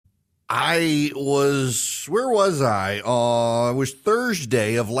Where was I? It was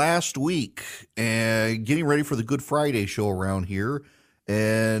Thursday of last week and getting ready for the Good Friday show around here.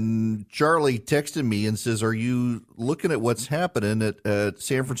 And Charlie texted me and says, "Are you looking at what's happening at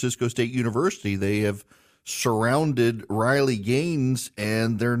San Francisco State University? They have surrounded Riley Gaines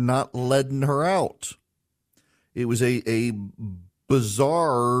and they're not letting her out." It was a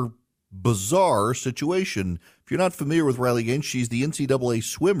bizarre situation. If you're not familiar with Riley Gaines, she's the NCAA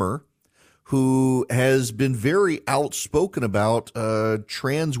swimmer who has been very outspoken about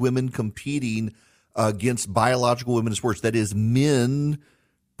trans women competing against biological women in sports. That is, men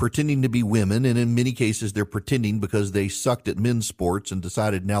pretending to be women, and in many cases they're pretending because they sucked at men's sports and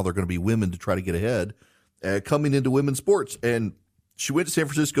decided now they're going to be women to try to get ahead, coming into women's sports. And she went to San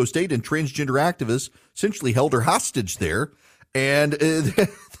Francisco State, and transgender activists essentially held her hostage there. And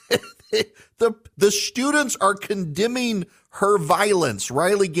the students are condemning her violence,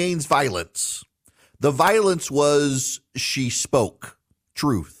 Riley Gaines' violence. The violence was she spoke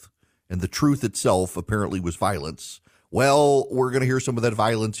truth, and the truth itself apparently was violence. Well, we're going to hear some of that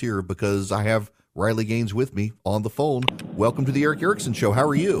violence here because I have Riley Gaines with me on the phone. Welcome to the Erick Erickson Show. How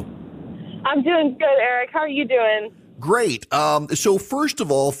are you? I'm doing good, Eric. How are you doing? Great. So first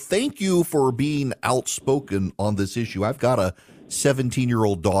of all, thank you for being outspoken on this issue. I've got a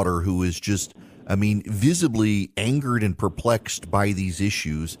 17-year-old daughter who is just, visibly angered and perplexed by these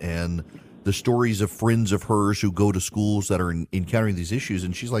issues and the stories of friends of hers who go to schools that are encountering these issues.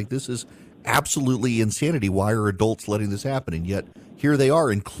 And she's like, this is absolutely insanity. Why are adults letting this happen? And yet here they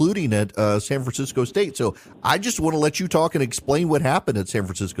are, including at San Francisco State. So I just want to let you talk and explain what happened at San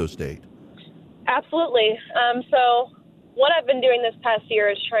Francisco State. Absolutely. So what I've been doing this past year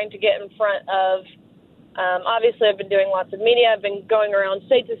is trying to get in front of, obviously I've been doing lots of media. I've been going around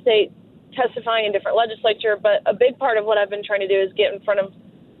state to state, testifying in different legislature, but a big part of what I've been trying to do is get in front of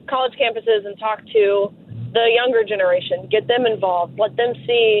college campuses and talk to the younger generation, get them involved, let them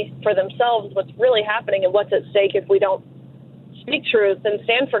see for themselves what's really happening and what's at stake if we don't speak truth and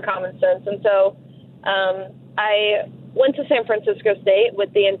stand for common sense. And so I went to San Francisco State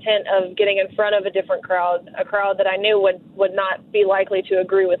with the intent of getting in front of a different crowd, a crowd that I knew would not be likely to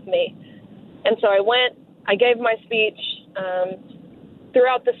agree with me. And so I went, I gave my speech.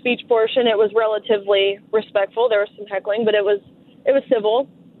 Throughout the speech portion, it was relatively respectful. There was some heckling, but it was civil.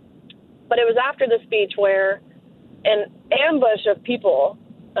 But it was after the speech where an ambush of people,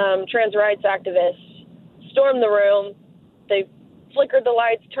 trans rights activists, stormed the room. They flickered the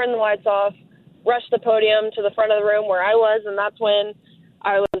lights, turned the lights off, rushed the podium to the front of the room where I was, and that's when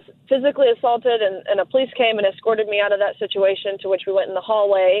I was physically assaulted, and a police came and escorted me out of that situation, to which we went in the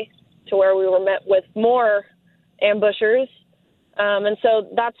hallway to where we were met with more ambushers. And so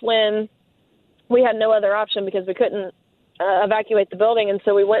that's when we had no other option because we couldn't evacuate the building. And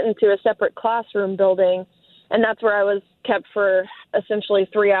so we went into a separate classroom building, and that's where I was kept for essentially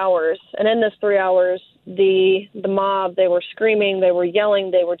 3 hours. And in this 3 hours, the mob, they were screaming, they were yelling,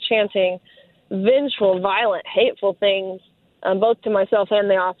 they were chanting vengeful, violent, hateful things, both to myself and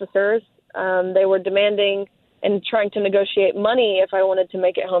the officers. They were demanding and trying to negotiate money if I wanted to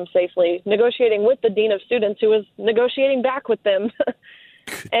make it home safely, negotiating with the dean of students who was negotiating back with them.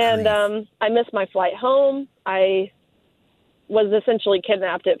 And I missed my flight home. I was essentially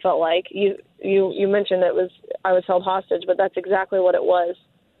kidnapped, it felt like. You mentioned I was held hostage, but that's exactly what it was.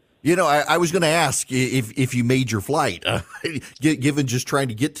 You know, I was going to ask if you made your flight, given just trying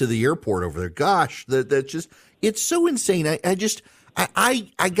to get to the airport over there. Gosh, that just, it's so insane.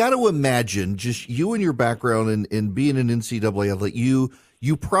 I got to imagine just you and your background and being an NCAA athlete,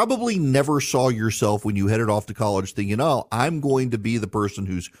 you probably never saw yourself when you headed off to college thinking, oh, I'm going to be the person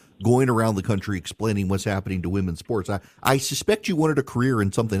who's going around the country explaining what's happening to women's sports. I suspect you wanted a career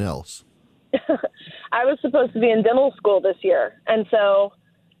in something else. I was supposed to be in dental school this year, and so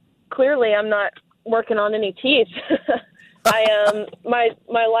clearly I'm not working on any teeth. My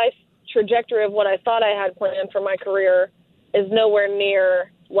life trajectory of what I thought I had planned for my career is nowhere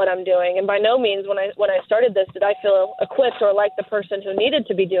near what I'm doing. And by no means when I started this did I feel equipped or like the person who needed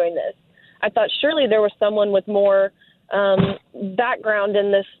to be doing this. I thought surely there was someone with more background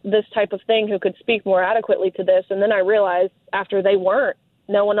in this type of thing who could speak more adequately to this. And then I realized after they weren't,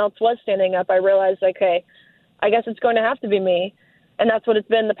 no one else was standing up, I realized, okay, I guess it's going to have to be me. And that's what it's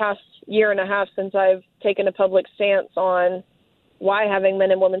been the past year and a half since I've taken a public stance on why having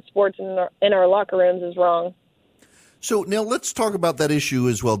men and women's sports in our locker rooms is wrong. So now let's talk about that issue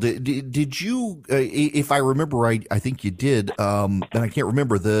as well. Did you, if I remember right, I think you did, and I can't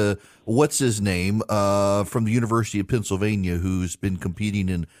remember what's his name, from the University of Pennsylvania who's been competing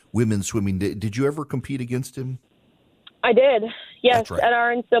in women's swimming. Did you ever compete against him? I did. Yes, That's right. at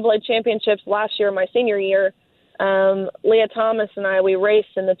our NCAA championships last year, my senior year, Leah Thomas and I, we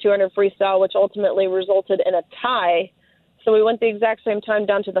raced in the 200 freestyle, which ultimately resulted in a tie. So we went the exact same time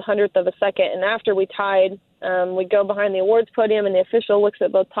down to the 100th of a second. And after we tied, we go behind the awards podium, and the official looks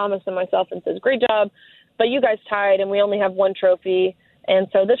at both Thomas and myself and says, "Great job, but you guys tied, and we only have one trophy. And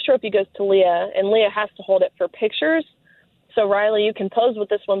so this trophy goes to Leah, and Leah has to hold it for pictures. So, Riley, you can pose with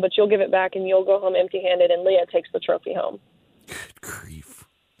this one, but you'll give it back, and you'll go home empty-handed, and Leah takes the trophy home." Good grief.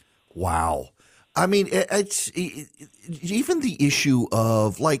 Wow. I mean, it's even the issue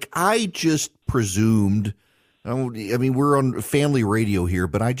of, like, I just presumed, I mean, we're on family radio here,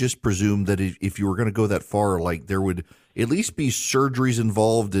 but I just presumed that if you were going to go that far, like, there would at least be surgeries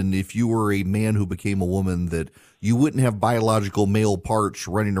involved, and if you were a man who became a woman, that you wouldn't have biological male parts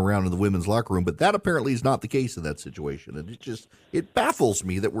running around in the women's locker room. But that apparently is not the case in that situation, and it baffles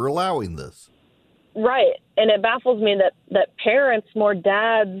me that we're allowing this. Right. And it baffles me that parents, more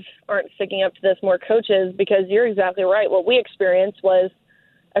dads, aren't sticking up to this, more coaches, because you're exactly right. What we experienced was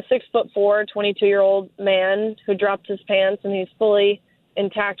a 6'4", 22-year-old man who dropped his pants, and he's fully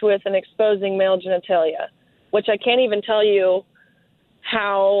intact with and exposing male genitalia, which I can't even tell you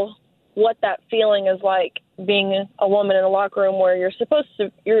what that feeling is like, being a woman in a locker room where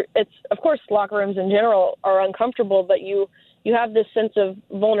it's, of course, locker rooms in general are uncomfortable, but you have this sense of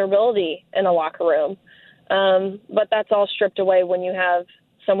vulnerability in a locker room. But that's all stripped away when you have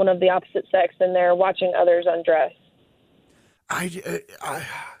someone of the opposite sex in there watching others undress.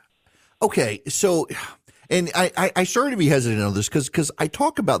 Okay, so, and I started to be hesitant on this because I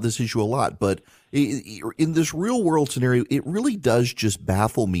talk about this issue a lot, but in this real world scenario, it really does just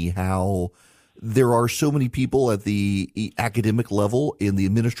baffle me how there are so many people at the academic level, in the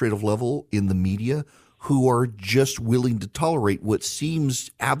administrative level, in the media, who are just willing to tolerate what seems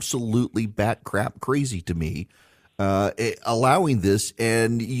absolutely bat crap crazy to me, allowing this.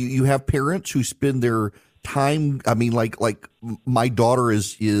 And you have parents who spend their time. I mean, like my daughter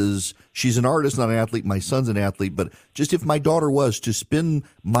she's an artist, not an athlete. My son's an athlete, but just if my daughter was to spend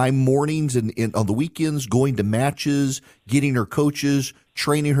my mornings and on the weekends going to matches, getting her coaches,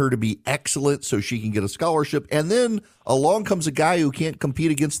 training her to be excellent so she can get a scholarship, and then along comes a guy who can't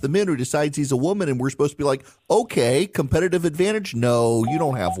compete against the men, who decides he's a woman, and we're supposed to be like, okay, competitive advantage? No, you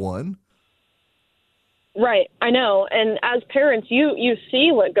don't have one. Right, I know. And as parents, you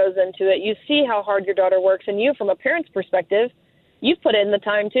see what goes into it. You see how hard your daughter works. And you, from a parent's perspective, you've put in the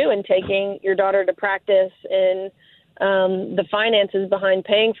time, too, in taking your daughter to practice, and the finances behind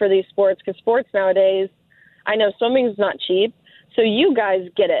paying for these sports. Because sports nowadays, I know swimming's not cheap, so you guys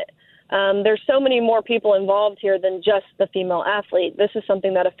get it. There's so many more people involved here than just the female athlete. This is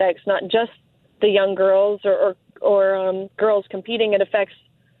something that affects not just the young girls or girls competing. It affects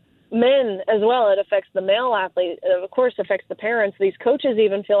men as well. It affects the male athlete. It, of course, affects the parents. These coaches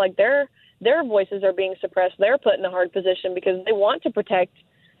even feel like their voices are being suppressed. They're put in a hard position because they want to protect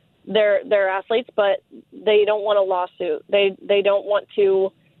their athletes, but they don't want a lawsuit. They don't want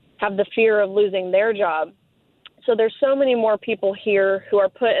to have the fear of losing their job. So there's so many more people here who are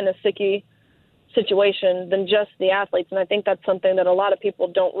put in a sticky situation than just the athletes, and I think that's something that a lot of people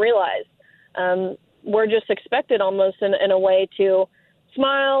don't realize. We're just expected almost in a way to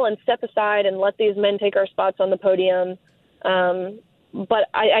smile and step aside and let these men take our spots on the podium. But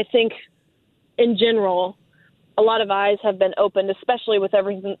I think in general, a lot of eyes have been opened, especially with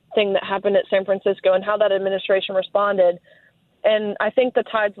everything that happened at San Francisco and how that administration responded. And I think the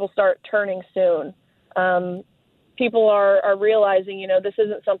tides will start turning soon. People are realizing, this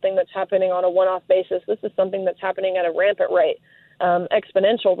isn't something that's happening on a one-off basis. This is something that's happening at a rampant rate,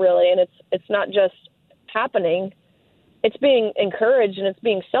 exponential, really. And it's not just happening. It's being encouraged and it's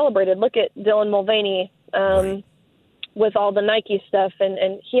being celebrated. Look at Dylan Mulvaney with all the Nike stuff,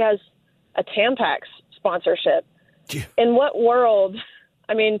 and he has a Tampax sponsorship. Yeah. In what world?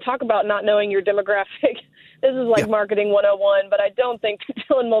 I mean, talk about not knowing your demographic. This is like marketing 101, but I don't think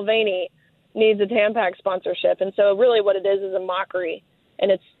Dylan Mulvaney needs a Tampax sponsorship. And so really what it is a mockery,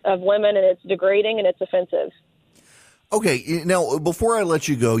 and it's of women, and it's degrading, and it's offensive. Okay, now, before I let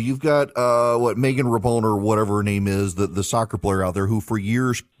you go, you've got, Megan Rapone, or whatever her name is, the soccer player out there who for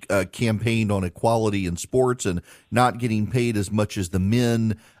years campaigned on equality in sports and not getting paid as much as the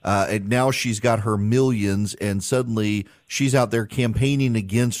men. And now she's got her millions, and suddenly she's out there campaigning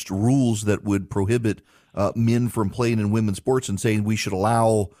against rules that would prohibit men from playing in women's sports and saying we should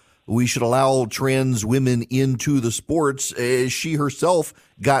allow we should allow trans women into the sports. She herself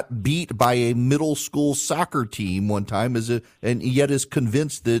got beat by a middle school soccer team one time, and yet is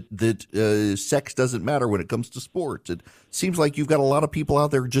convinced that sex doesn't matter when it comes to sports. It seems like you've got a lot of people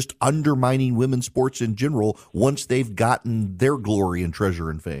out there just undermining women's sports in general once they've gotten their glory and treasure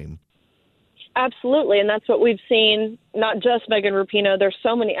and fame. Absolutely, and that's what we've seen, not just Megan Rapinoe. There's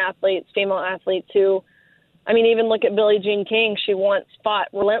so many athletes, female athletes who, I mean, even look at Billie Jean King. She once fought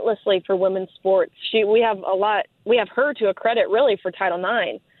relentlessly for women's sports. We have her to a credit really for Title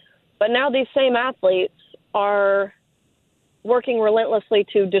IX. But now these same athletes are working relentlessly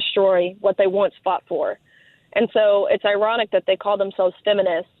to destroy what they once fought for. And so it's ironic that they call themselves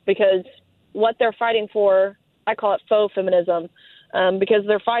feminists, because what they're fighting for, I call it faux feminism, because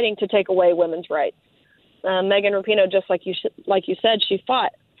they're fighting to take away women's rights. Megan Rapinoe, just like you said, she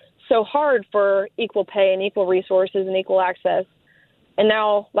fought so hard for equal pay and equal resources and equal access. And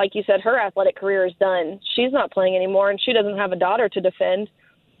now, like you said, her athletic career is done. She's not playing anymore, and she doesn't have a daughter to defend.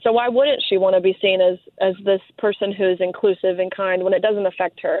 So why wouldn't she want to be seen as this person who's inclusive and kind when it doesn't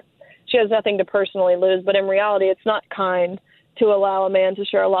affect her? She has nothing to personally lose, but in reality, it's not kind to allow a man to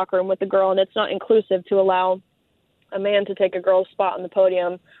share a locker room with a girl, and it's not inclusive to allow a man to take a girl's spot on the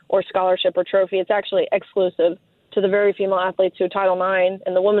podium or scholarship or trophy. It's actually exclusive to the very female athletes who Title IX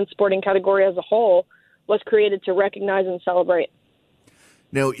and the women's sporting category as a whole was created to recognize and celebrate.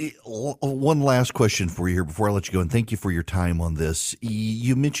 Now, one last question for you here before I let you go, and thank you for your time on this.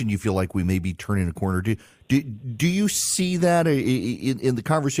 You mentioned you feel like we may be turning a corner. Do you see that in the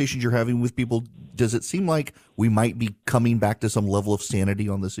conversations you're having with people? Does it seem like we might be coming back to some level of sanity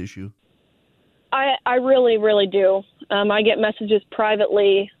on this issue? I really, really do. I get messages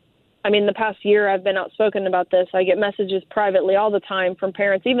privately. I mean, the past year I've been outspoken about this. I get messages privately all the time from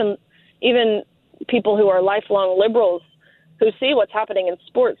parents, even people who are lifelong liberals who see what's happening in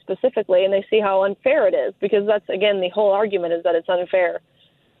sports specifically, and they see how unfair it is, because that's, again, the whole argument is that it's unfair.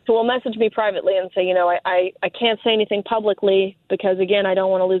 So will message me privately and say, I can't say anything publicly because, again, I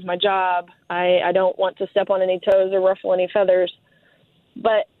don't want to lose my job. I don't want to step on any toes or ruffle any feathers.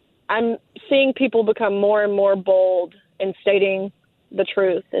 But I'm seeing people become more and more bold in stating the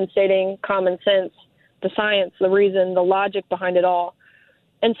truth and stating common sense, the science, the reason, the logic behind it all.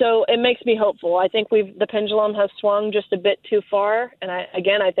 And so it makes me hopeful. I think the pendulum has swung just a bit too far. And I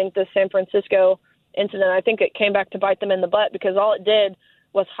think the San Francisco incident, I think it came back to bite them in the butt, because all it did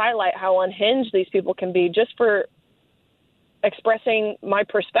was highlight how unhinged these people can be just for expressing my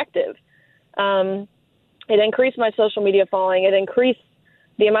perspective. It increased my social media following. It increased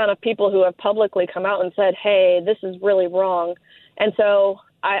the amount of people who have publicly come out and said, hey, this is really wrong. And so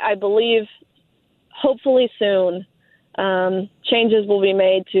I believe hopefully soon changes will be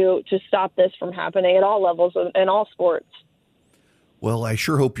made to stop this from happening at all levels in all sports. Well, I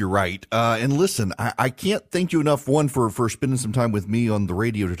sure hope you're right. And listen, I can't thank you enough, one, for spending some time with me on the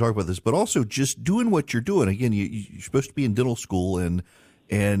radio to talk about this, but also just doing what you're doing. Again, you're supposed to be in dental school, and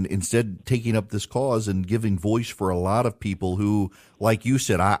instead taking up this cause and giving voice for a lot of people who, like you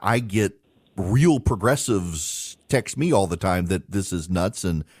said, I get real progressives text me all the time that this is nuts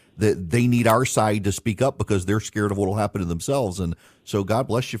and that they need our side to speak up because they're scared of what will happen to themselves. And so God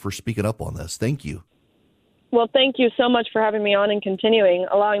bless you for speaking up on this. Thank you. Well, thank you so much for having me on and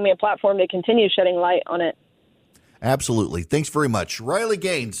allowing me a platform to continue shedding light on it. Absolutely. Thanks very much. Riley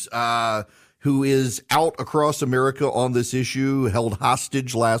Gaines, who is out across America on this issue, held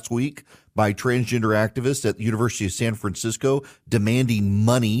hostage last week by transgender activists at the University of San Francisco, demanding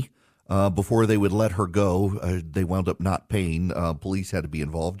money before they would let her go. They wound up not paying. Police had to be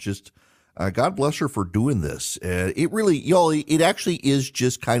involved. Just God bless her for doing this. It really, y'all, it actually is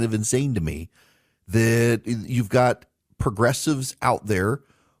just kind of insane to me that you've got progressives out there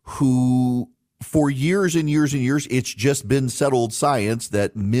who, for years and years and years, it's just been settled science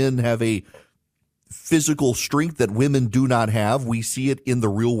that men have a physical strength that women do not have. We see it in the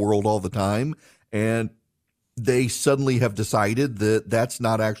real world all the time. And they suddenly have decided that that's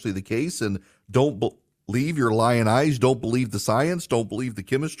not actually the case. And don't believe your lying eyes. Don't believe the science. Don't believe the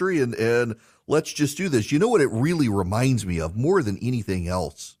chemistry. And let's just do this. You know what it really reminds me of more than anything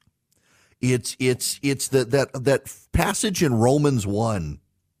else? It's that passage in Romans 1.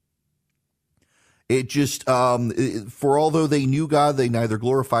 It just, for although they knew God, they neither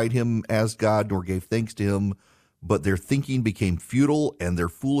glorified him as God nor gave thanks to him, but their thinking became futile and their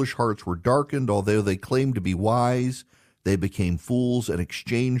foolish hearts were darkened. Although they claimed to be wise, they became fools and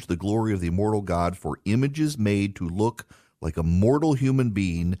exchanged the glory of the immortal God for images made to look like a mortal human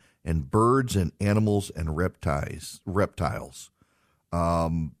being and birds and animals and reptiles.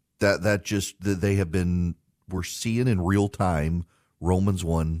 We're seeing in real time Romans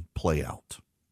 1 play out.